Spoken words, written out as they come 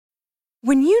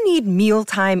When you need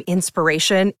mealtime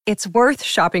inspiration, it's worth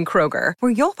shopping Kroger,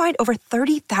 where you'll find over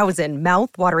 30,000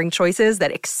 mouth-watering choices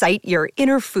that excite your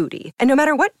inner foodie. And no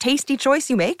matter what tasty choice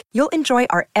you make, you'll enjoy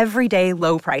our everyday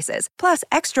low prices, plus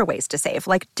extra ways to save,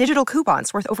 like digital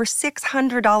coupons worth over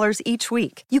 $600 each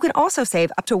week. You can also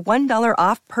save up to $1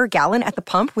 off per gallon at the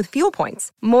pump with fuel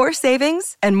points. More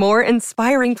savings and more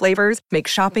inspiring flavors make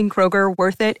shopping Kroger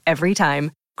worth it every time.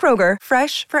 Kroger,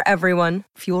 fresh for everyone.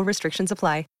 Fuel restrictions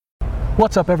apply.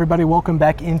 What's up, everybody? Welcome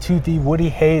back into the Woody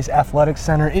Hayes Athletics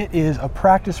Center. It is a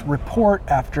practice report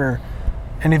after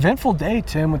an eventful day,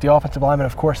 Tim, with the offensive lineman.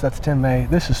 Of course, that's Tim May.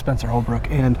 This is Spencer Holbrook,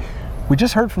 and we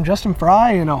just heard from Justin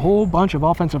Fry and a whole bunch of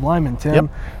offensive linemen, Tim.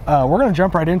 Yep. We're going to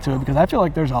jump right into it because I feel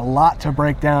like there's a lot to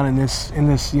break down in this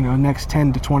next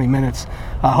 10 to 20 minutes.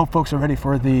 I hope folks are ready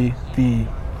for the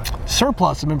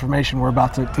surplus of information we're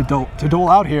about to dole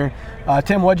out here.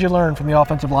 Tim, what'd you learn from the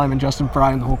offensive lineman, Justin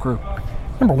Fry, and the whole crew?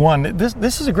 Number one,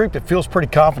 this is a group that feels pretty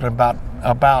confident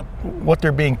about what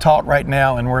they're being taught right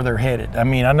now and where they're headed. I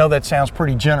mean, I know that sounds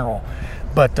pretty general,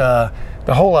 but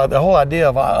the whole idea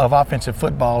of offensive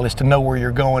football is to know where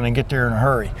you're going and get there in a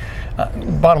hurry.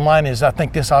 Bottom line is, I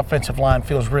think this offensive line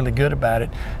feels really good about it.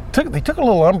 They took a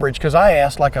little umbrage because I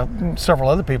asked, like several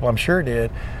other people I'm sure did,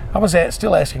 I was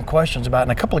still asking questions about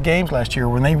in a couple of games last year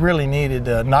when they really needed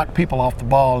to knock people off the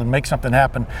ball and make something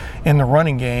happen in the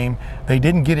running game. They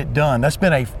didn't get it done. That's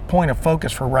been a point of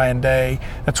focus for Ryan Day.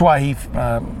 That's why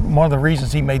one of the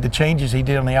reasons he made the changes he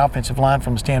did on the offensive line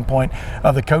from the standpoint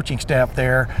of the coaching staff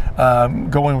there,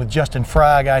 going with Justin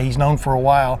Fry, a guy he's known for a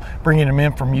while, bringing him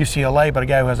in from UCLA, but a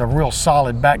guy who has a real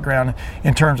solid background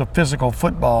in terms of physical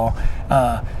football.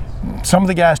 Some of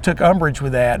the guys took umbrage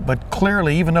with that, but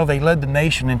clearly, even though they led the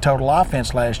nation in total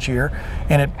offense last year,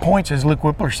 and at points, as Luke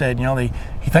Whippler said,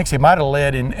 he thinks they might have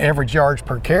led in average yards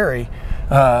per carry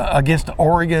against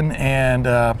Oregon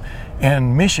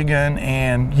and Michigan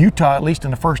and Utah, at least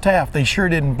in the first half. They sure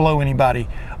didn't blow anybody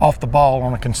off the ball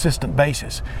on a consistent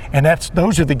basis. And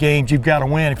those are the games you've got to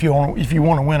win if you want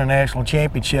to win a national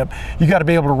championship. You got to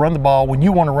be able to run the ball when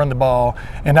you want to run the ball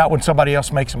and not when somebody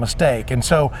else makes a mistake. And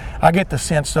so I get the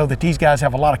sense, though, that these guys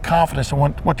have a lot of confidence in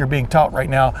what they're being taught right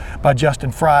now by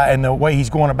Justin Fry and the way he's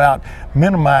going about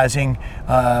minimizing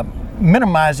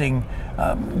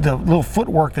the little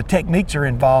footwork, the techniques are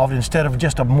involved instead of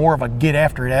just more of a get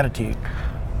after it attitude.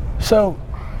 So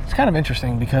it's kind of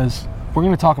interesting because we're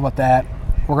going to talk about that.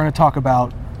 We're going to talk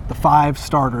about the 5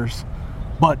 starters.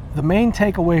 But the main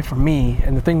takeaway for me,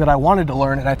 and the thing that I wanted to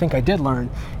learn, and I think I did learn,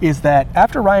 is that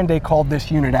after Ryan Day called this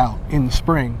unit out in the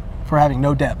spring for having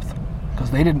no depth,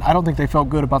 because I don't think they felt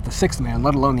good about the 6th man,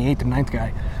 let alone the 8th and 9th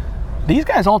guy, these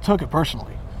guys all took it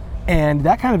personally. And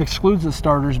that kind of excludes the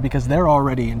starters because they're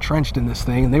already entrenched in this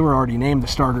thing, and they were already named the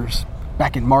starters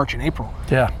back in March and April.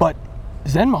 Yeah. But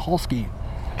Zen Michalski,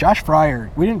 Josh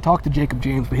Fryer, we didn't talk to Jacob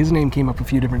James, but his name came up a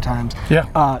few different times. Yeah.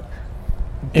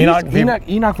 Enoch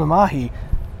Vamahi,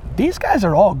 these guys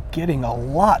are all getting a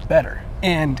lot better.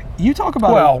 And you talk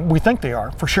about Well, we think they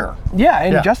are, for sure. Yeah,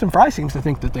 and Justin Fry seems to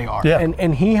think that they are. Yeah.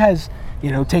 And he has,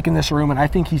 taken this room, and I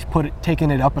think he's taken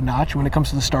it up a notch when it comes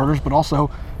to the starters, but also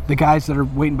the guys that are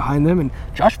waiting behind them. And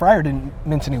Josh Fryer didn't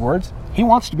mince any words. He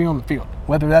wants to be on the field,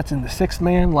 whether that's in the 6th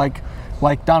man, like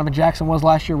Donovan Jackson was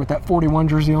last year with that 41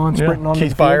 jersey on, sprinting on the field.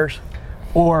 Keith Byers.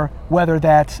 Or whether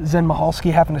that's Zen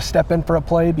Michalski having to step in for a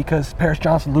play because Paris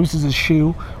Johnson loses his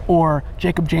shoe, or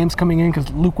Jacob James coming in because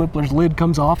Luke Whippler's lid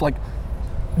comes off.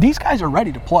 These guys are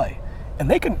ready to play,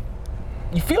 and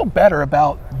you feel better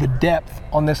about the depth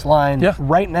on this line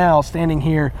right now standing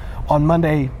here on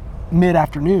Monday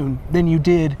mid-afternoon than you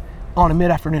did on a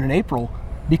mid-afternoon in April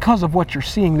because of what you're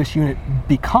seeing this unit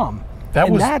become.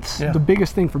 That's the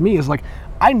biggest thing for me is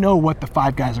I know what the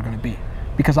 5 guys are going to be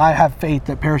because I have faith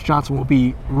that Paris Johnson will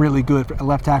be really good at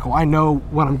left tackle. I know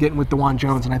what I'm getting with DeJuan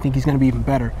Jones, and I think he's going to be even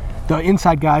better. The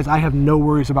inside guys, I have no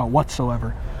worries about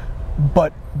whatsoever.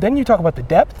 But then you talk about the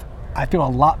depth. I feel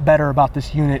a lot better about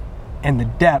this unit and the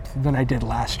depth than I did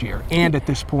last year and at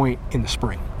this point in the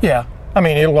spring. Yeah. I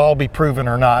mean, it'll all be proven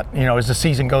or not, as the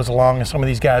season goes along and some of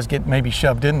these guys get maybe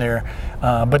shoved in there.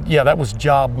 But yeah, that was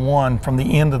job one from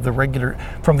the end of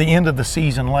the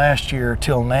season last year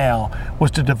till now,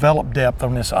 was to develop depth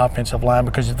on this offensive line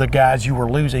because of the guys you were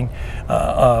losing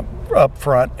up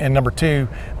front. And number 2,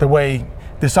 the way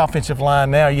this offensive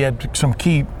line now, you had some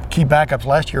key backups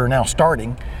last year are now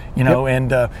starting,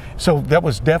 and so that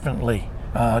was definitely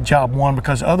job one,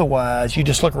 because otherwise you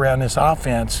just look around this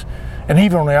offense, and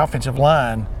even on the offensive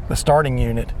line, the starting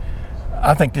unit,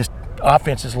 I think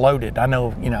offense is loaded. I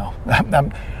know,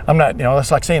 I'm not,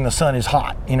 it's like saying the sun is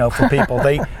hot, for people.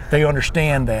 They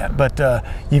understand that. But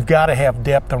you've got to have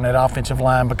depth on that offensive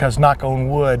line because, knock on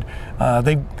wood,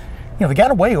 they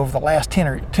got away over the last 10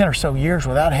 or so years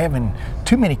without having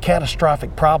too many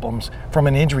catastrophic problems from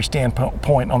an injury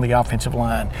standpoint on the offensive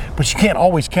line. But you can't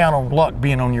always count on luck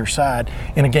being on your side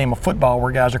in a game of football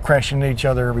where guys are crashing into each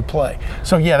other every play.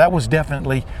 So, yeah, that was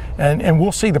definitely, and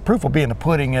we'll see the proof will be in the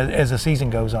pudding as the season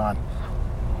goes on.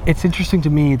 It's interesting to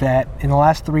me that in the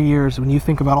last 3 years, when you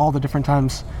think about all the different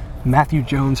times Matthew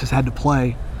Jones has had to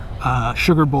play,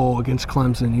 Sugar Bowl against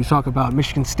Clemson, you talk about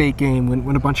Michigan State game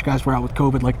when a bunch of guys were out with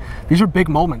COVID, like these are big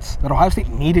moments that Ohio State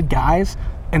needed guys,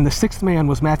 and the sixth man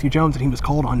was Matthew Jones and he was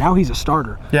called on. Now he's a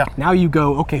starter. Yeah. Now you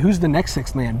go, okay, who's the next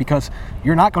sixth man? Because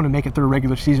you're not going to make it through a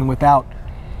regular season without,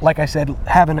 like I said,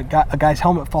 having a guy's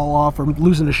helmet fall off or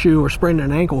losing a shoe or spraining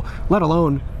an ankle, let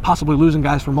alone possibly losing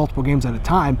guys for multiple games at a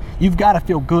time. You've got to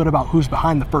feel good about who's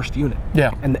behind the first unit.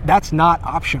 Yeah. And that's not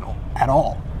optional at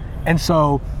all. And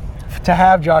so to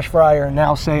have Josh Fryer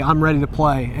now say, I'm ready to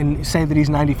play, and say that he's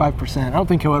 95%, I don't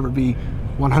think he'll ever be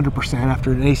 100%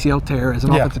 after an ACL tear as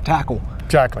an offensive tackle.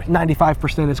 Exactly.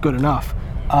 95% is good enough.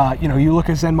 You look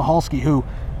at Zen Michalski, who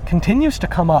continues to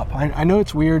come up. I know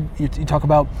it's weird. You talk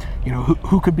about,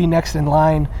 who could be next in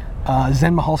line.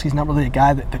 Zen Michalski's not really a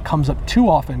guy that comes up too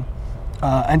often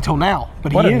until now.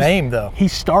 But what a name, though.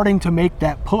 He's starting to make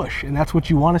that push, and that's what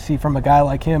you want to see from a guy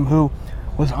like him who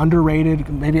was underrated,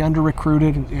 maybe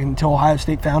under-recruited until Ohio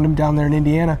State found him down there in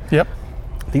Indiana. Yep.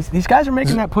 These guys are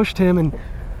making that push to him. And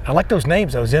I like those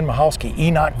names, though. Zen Michalski,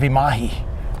 Enoch Vimahi,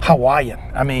 Hawaiian.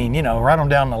 I mean, right on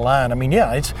down the line. I mean,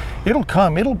 yeah, it'll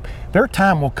come. Their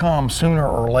time will come sooner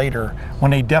or later when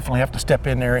they definitely have to step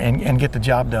in there and get the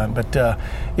job done. But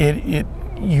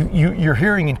you're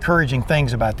hearing encouraging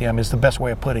things about them is the best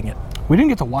way of putting it. We didn't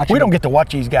get to watch. We don't get to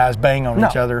watch these guys bang on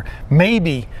each other.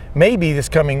 Maybe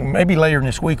later in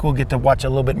this week we'll get to watch a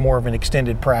little bit more of an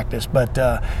extended practice. But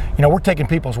we're taking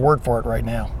people's word for it right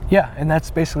now. Yeah, and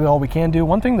that's basically all we can do.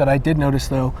 One thing that I did notice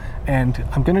though, and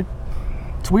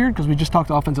it's weird because we just talked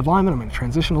to offensive linemen. I'm going to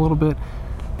transition a little bit.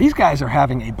 These guys are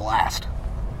having a blast.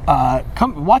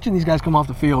 Watching these guys come off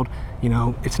the field,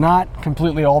 it's not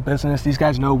completely all business. These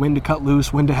guys know when to cut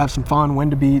loose, when to have some fun,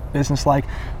 when to be businesslike.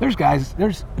 There's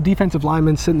defensive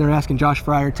linemen sitting there asking Josh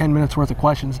Fryer 10 minutes worth of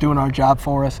questions, doing our job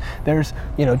for us. There's,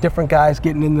 different guys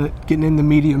getting in the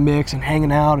media mix and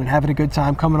hanging out and having a good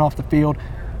time coming off the field.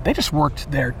 They just worked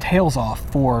their tails off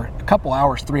for a couple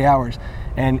hours, 3 hours,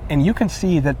 and you can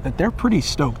see that they're pretty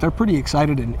stoked. They're pretty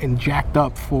excited and jacked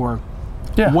up for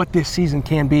what this season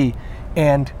can be.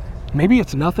 And maybe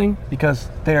it's nothing because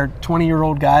they're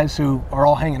 20-year-old guys who are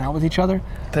all hanging out with each other.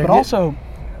 But also,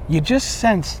 you just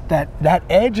sense that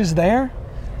edge is there,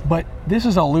 but this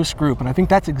is a loose group. And I think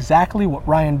that's exactly what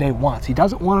Ryan Day wants. He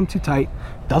doesn't want them too tight,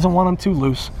 doesn't want them too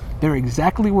loose. They're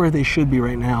exactly where they should be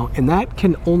right now. And that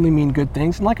can only mean good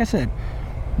things. And like I said,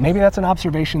 maybe that's an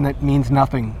observation that means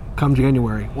nothing come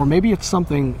January, or maybe it's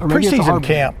something, or maybe it's a hard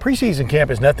camp. Preseason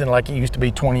camp is nothing like it used to be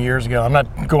 20 years ago. I'm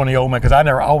not going to the old man because I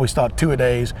always thought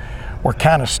 2-a-days were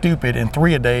kind of stupid and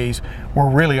 3-a-days were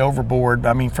really overboard.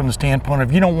 I mean, from the standpoint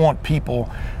of you don't want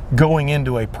people going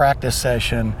into a practice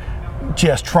session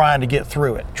just trying to get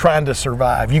through it, trying to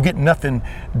survive. You get nothing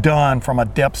done from a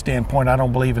depth standpoint. I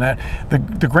don't believe in that.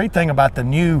 The great thing about the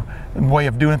new way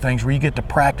of doing things where you get to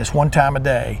practice one time a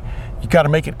day, you got to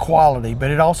make it quality, but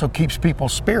it also keeps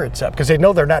people's spirits up because they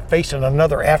know they're not facing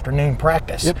another afternoon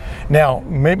practice. Yep. Now,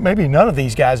 maybe none of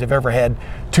these guys have ever had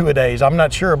 2-a-days. I'm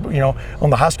not sure, on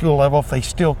the high school level if they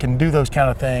still can do those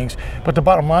kind of things. But the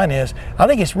bottom line is, I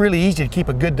think it's really easy to keep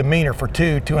a good demeanor for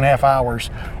 2.5 hours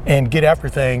and get after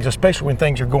things, especially when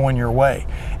things are going your way.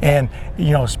 And,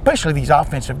 especially these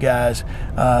offensive guys,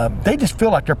 they just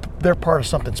feel like they're part of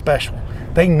something special.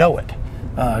 They know it.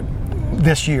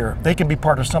 This year, they can be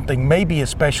part of something maybe as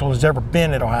special as ever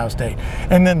been at Ohio State.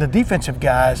 And then the defensive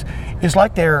guys, it's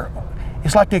like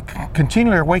they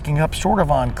continually are waking up sort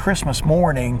of on Christmas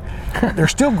morning. They're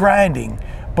still grinding,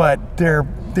 but they're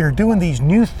doing these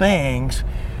new things,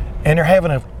 and they're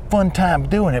having a fun time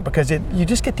doing it because you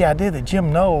just get the idea that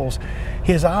Jim Knowles,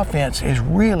 his offense is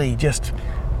really just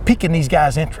piquing these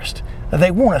guys' interest. They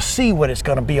want to see what it's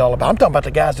going to be all about. I'm talking about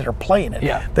the guys that are playing it.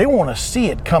 Yeah. They want to see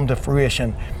it come to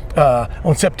fruition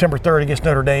on September 3rd against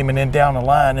Notre Dame and then down the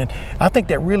line. And I think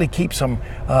that really keeps them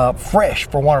fresh,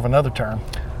 for want of another term.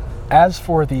 As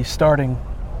for the starting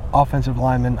offensive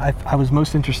lineman, I was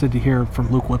most interested to hear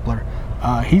from Luke Whippler.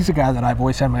 He's a guy that I've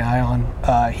always had my eye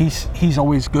on. He's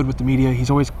always good with the media. He's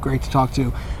always great to talk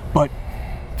to. But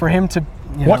for him to,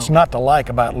 what's not to like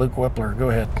about Luke Whippler? Go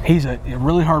ahead. He's a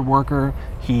really hard worker.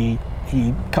 He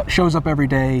He shows up every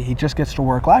day. He just gets to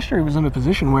work. Last year he was in a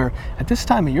position where at this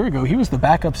time a year ago he was the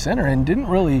backup center and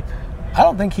I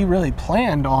don't think he really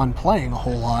planned on playing a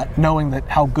whole lot, knowing that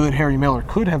how good Harry Miller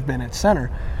could have been at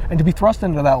center. And to be thrust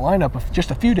into that lineup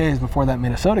just a few days before that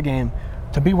Minnesota game,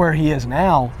 to be where he is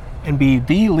now and be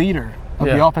the leader of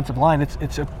the offensive line,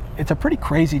 it's a pretty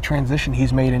crazy transition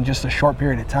he's made in just a short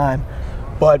period of time.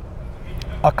 But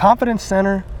a confident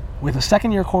center with a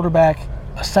second-year quarterback,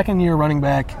 a second-year running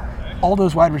back, all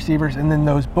those wide receivers, and then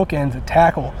those bookends at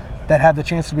tackle that have the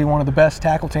chance to be one of the best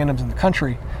tackle tandems in the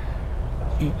country.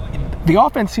 The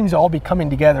offense seems to all be coming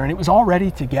together, and it was already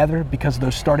together because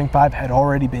those starting five had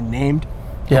already been named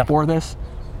before this.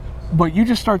 But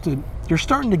you're starting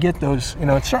to get those,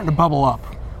 it's starting to bubble up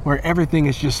where everything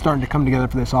is just starting to come together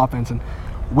for this offense. And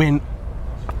when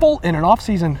in an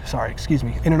offseason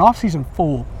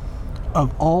full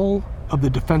of all of the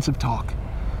defensive talk,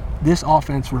 this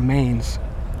offense remains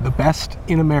the best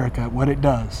in America at what it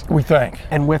does. We think.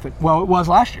 And with it, well, it was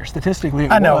last year. Statistically,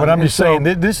 I know, but I'm just saying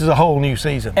this is a whole new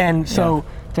season. And so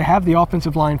to have the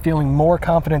offensive line feeling more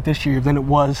confident this year than it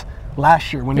was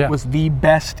last year when it was the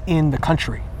best in the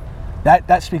country,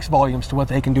 that speaks volumes to what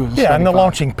they can do as a starting and the five.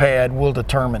 launching pad will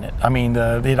determine it. I mean,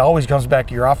 it always comes back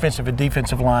to your offensive and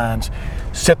defensive lines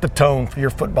set the tone for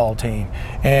your football team.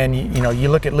 And, you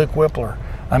look at Luke Whippler.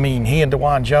 I mean, he and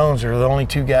DeJuan Jones are the only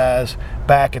two guys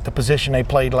back at the position they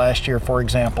played last year, for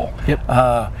example. Yep.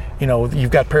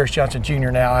 You've got Paris Johnson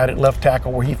Jr. now out at left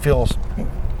tackle where he feels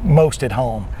most at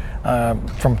home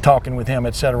from talking with him,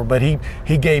 et cetera. But he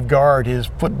gave guard his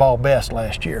football best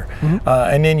last year. Mm-hmm.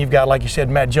 And then you've got, like you said,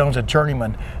 Matt Jones, a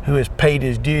journeyman who has paid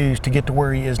his dues to get to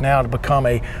where he is now to become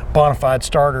a bona fide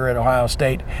starter at Ohio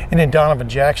State. And then Donovan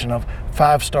Jackson, a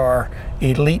five-star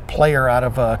elite player out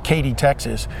of Katy,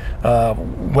 Texas,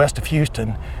 west of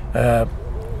Houston.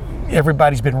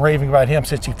 Everybody's been raving about him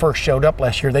since he first showed up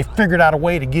last year. They figured out a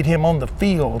way to get him on the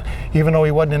field, even though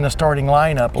he wasn't in the starting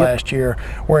lineup last year,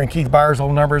 wearing Keith Byers'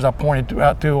 old numbers I pointed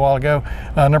out to a while ago,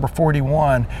 number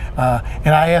 41. And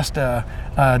I asked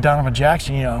Donovan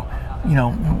Jackson,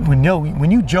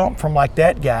 when you jump from like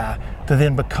that guy to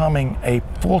then becoming a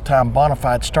full-time bona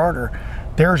fide starter,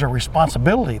 there's a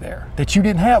responsibility there that you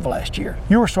didn't have last year.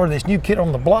 You were sort of this new kid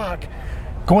on the block.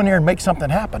 Go in there and make something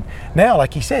happen. Now,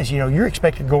 like he says, you're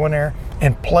expected to go in there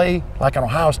and play like an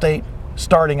Ohio State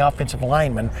starting offensive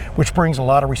lineman, which brings a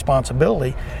lot of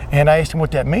responsibility. And I asked him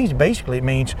what that means. Basically, it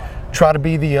means try to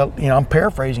be the, I'm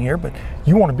paraphrasing here, but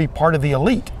you want to be part of the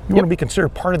elite. You want to be considered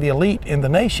part of the elite in the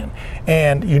nation.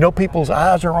 And people's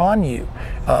eyes are on you.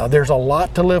 There's a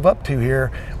lot to live up to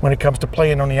here when it comes to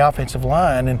playing on the offensive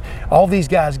line. And all these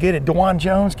guys get it. DeJuan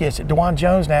Jones gets it. DeJuan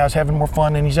Jones now is having more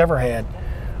fun than he's ever had.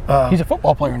 He's a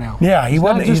football player now. Yeah,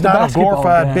 he's not a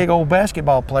glorified big old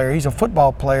basketball player. He's a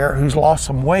football player who's lost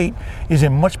some weight, is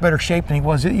in much better shape than he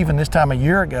was even this time a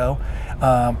year ago.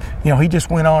 He just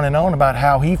went on and on about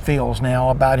how he feels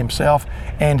now about himself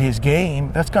and his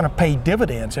game. That's going to pay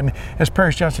dividends. I mean, as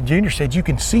Paris Johnson Jr. said, you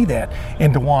can see that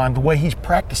in DeJuan, the way he's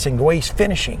practicing, the way he's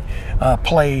finishing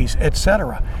plays,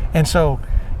 etc. And so,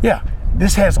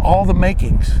 this has all the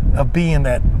makings of being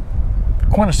that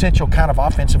quintessential kind of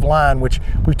offensive line, which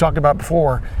we've talked about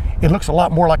before. It looks a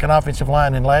lot more like an offensive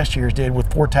line than last year's did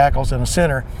with 4 tackles and a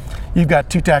center. You've got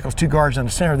 2 tackles, 2 guards and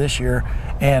a center this year,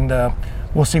 and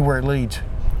we'll see where it leads.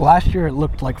 Last year it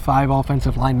looked like 5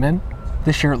 offensive linemen.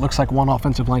 This year it looks like 1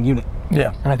 offensive line unit.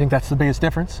 Yeah. And I think that's the biggest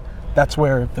difference. That's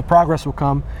where the progress will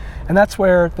come. And that's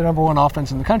where the number 1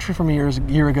 offense in the country from a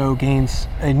year ago gains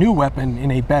a new weapon in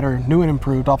a better, new and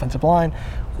improved offensive line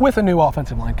with a new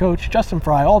offensive line coach, Justin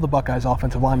Fry, all the Buckeyes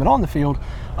offensive linemen on the field,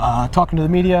 talking to the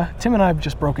media. Tim and I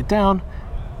just broke it down.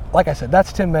 Like I said,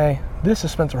 that's Tim May. This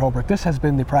is Spencer Holbrook. This has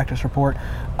been the Practice Report.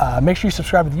 Make sure you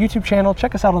subscribe to the YouTube channel.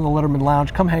 Check us out on the Letterman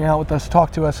Lounge. Come hang out with us,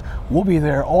 talk to us. We'll be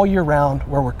there all year round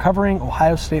where we're covering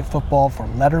Ohio State football for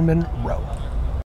Letterman Row.